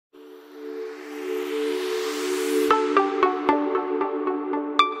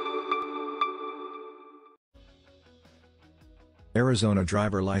Arizona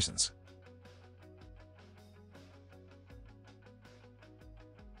driver license.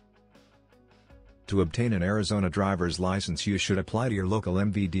 To obtain an Arizona driver's license, you should apply to your local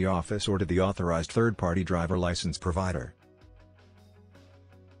MVD office or to the authorized third-party driver license provider.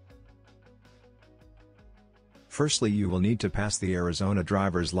 Firstly, you will need to pass the Arizona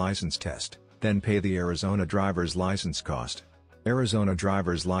driver's license test, then pay the Arizona driver's license cost. Arizona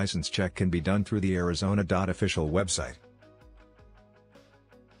driver's license check can be done through the Arizona.official website.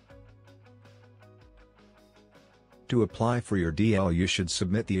 To apply for your DL, you should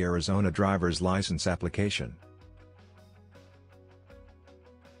submit the Arizona driver's license application.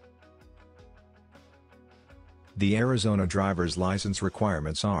 The Arizona driver's license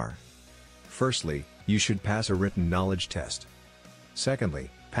requirements are: firstly, you should pass a written knowledge test. Secondly,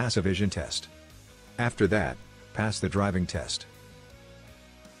 pass a vision test. After that, pass the driving test.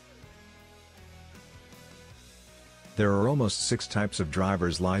 There are almost 6 types of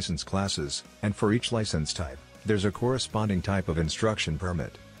driver's license classes, and for each license type, there's a corresponding type of instruction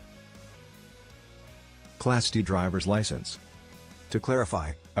permit. Class D driver's license. To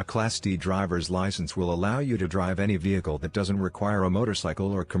clarify, a Class D driver's license will allow you to drive any vehicle that doesn't require a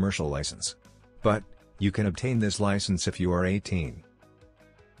motorcycle or commercial license. But, you can obtain this license if you are 18.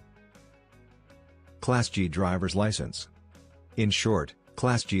 Class G driver's license. In short,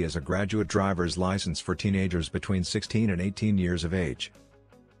 Class G is a graduate driver's license for teenagers between 16 and 18 years of age.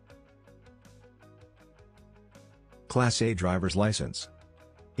 Class A driver's license.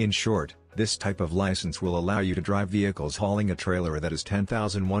 In short, this type of license will allow you to drive vehicles hauling a trailer that is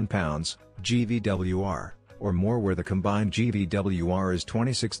 10,001 pounds, GVWR, or more, where the combined GVWR is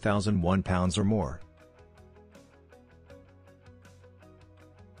 26,001 pounds or more.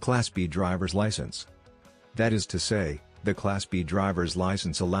 Class B driver's license. That is to say, the Class B driver's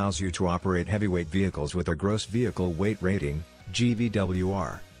license allows you to operate heavyweight vehicles with a gross vehicle weight rating,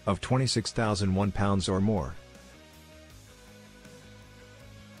 GVWR, of 26,001 pounds or more.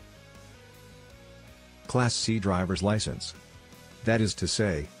 Class C driver's license. That is to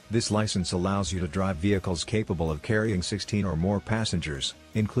say, this license allows you to drive vehicles capable of carrying 16 or more passengers,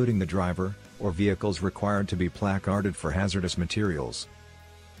 including the driver, or vehicles required to be placarded for hazardous materials.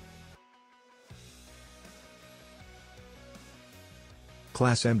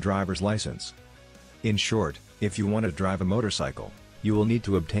 Class M driver's license. In short, if you want to drive a motorcycle, you will need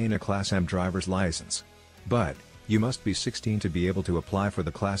to obtain a Class M driver's license. But, you must be 16 to be able to apply for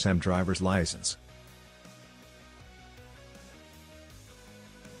the Class M driver's license.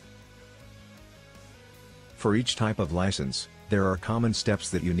 For each type of license, there are common steps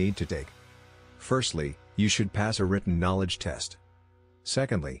that you need to take. Firstly, you should pass a written knowledge test.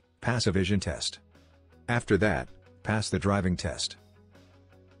 Secondly, pass a vision test. After that, pass the driving test.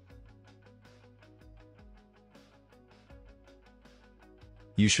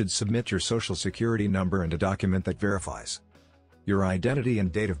 You should submit your social security number and a document that verifies your identity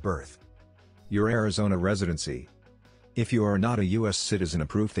and date of birth. Your Arizona residency. If you are not a U.S. citizen, a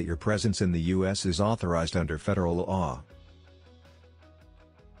proof that your presence in the U.S. is authorized under federal law.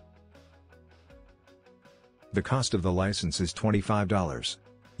 The cost of the license is $25.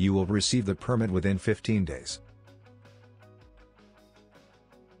 You will receive the permit within 15 days.